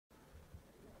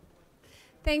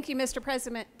Thank you, Mr.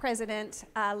 President,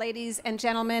 ladies and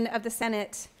gentlemen of the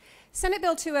Senate. Senate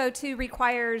Bill 202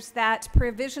 requires that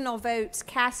provisional votes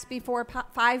cast before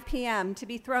 5 p.m. to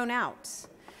be thrown out.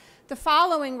 The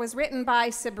following was written by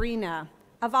Sabrina,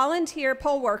 a volunteer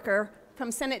poll worker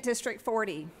from Senate District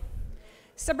 40.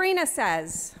 Sabrina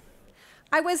says,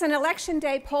 I was an election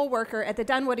day poll worker at the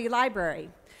Dunwoody Library,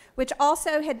 which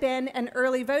also had been an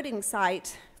early voting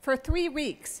site for 3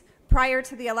 weeks prior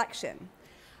to the election.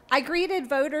 I greeted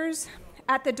voters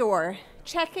at the door,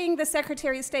 checking the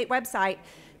Secretary of State website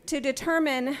to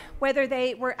determine whether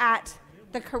they were at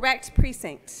the correct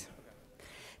precinct.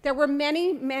 There were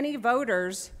many, many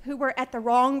voters who were at the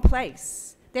wrong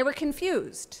place. They were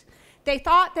confused. They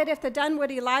thought that if the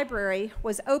Dunwoody Library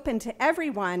was open to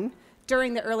everyone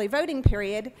during the early voting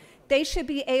period, they should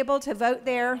be able to vote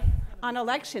there on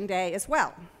Election Day as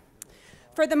well.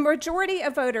 For the majority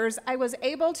of voters, I was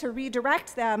able to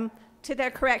redirect them to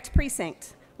their correct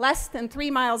precinct, less than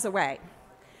 3 miles away.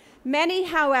 Many,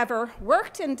 however,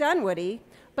 worked in Dunwoody,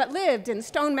 but lived in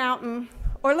Stone Mountain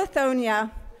or Lithonia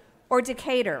or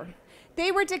Decatur.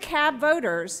 They were DeKalb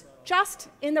voters, just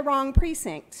in the wrong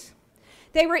precinct.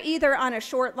 They were either on a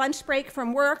short lunch break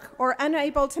from work or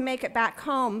unable to make it back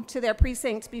home to their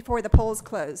precinct before the polls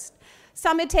closed.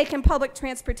 Some had taken public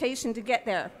transportation to get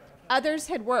there. Others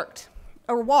had worked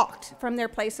or walked from their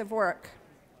place of work.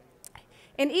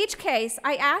 In each case,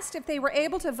 I asked if they were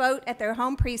able to vote at their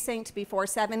home precinct before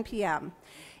 7 p.m.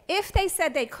 If they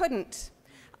said they couldn't,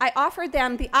 I offered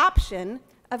them the option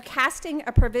of casting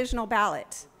a provisional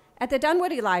ballot. At the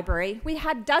Dunwoody Library, we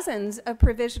had dozens of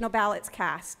provisional ballots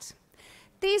cast.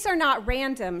 These are not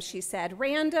random, she said,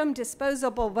 random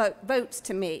disposable votes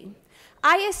to me.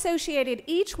 I associated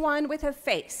each one with a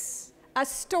face, a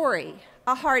story,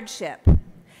 a hardship.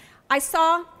 I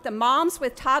saw the moms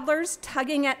with toddlers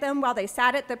tugging at them while they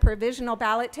sat at the provisional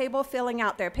ballot table filling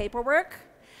out their paperwork.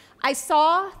 I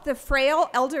saw the frail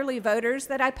elderly voters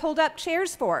that I pulled up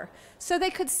chairs for so they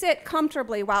could sit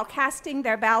comfortably while casting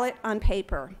their ballot on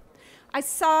paper. I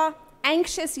saw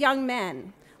anxious young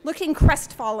men looking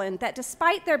crestfallen that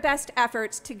despite their best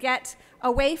efforts to get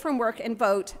away from work and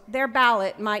vote, their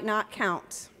ballot might not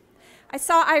count. I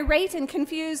saw irate and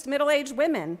confused middle-aged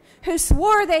women who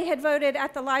swore they had voted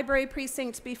at the library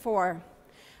precinct before.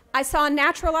 I saw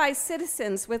naturalized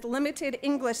citizens with limited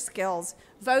English skills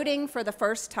voting for the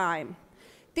first time.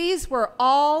 These were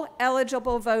all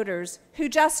eligible voters who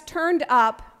just turned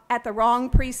up at the wrong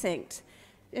precinct.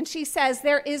 And she says,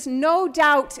 there is no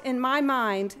doubt in my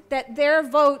mind that their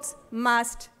votes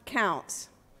must count.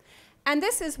 And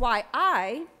this is why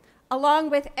I, along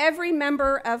with every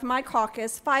member of my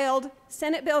caucus, filed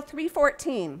Senate Bill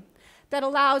 314 that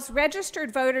allows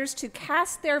registered voters to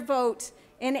cast their vote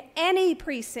in any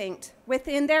precinct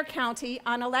within their county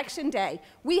on Election Day.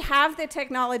 We have the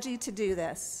technology to do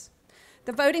this.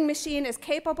 The voting machine is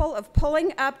capable of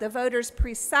pulling up the voter's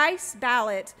precise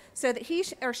ballot so that he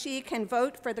or she can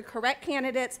vote for the correct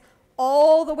candidates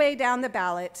all the way down the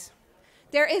ballot.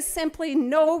 There is simply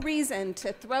no reason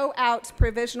to throw out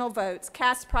provisional votes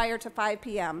cast prior to 5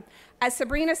 p.m. As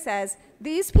Sabrina says,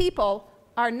 these people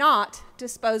are not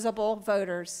disposable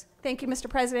voters. Thank you, Mr.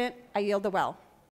 President. I yield the well.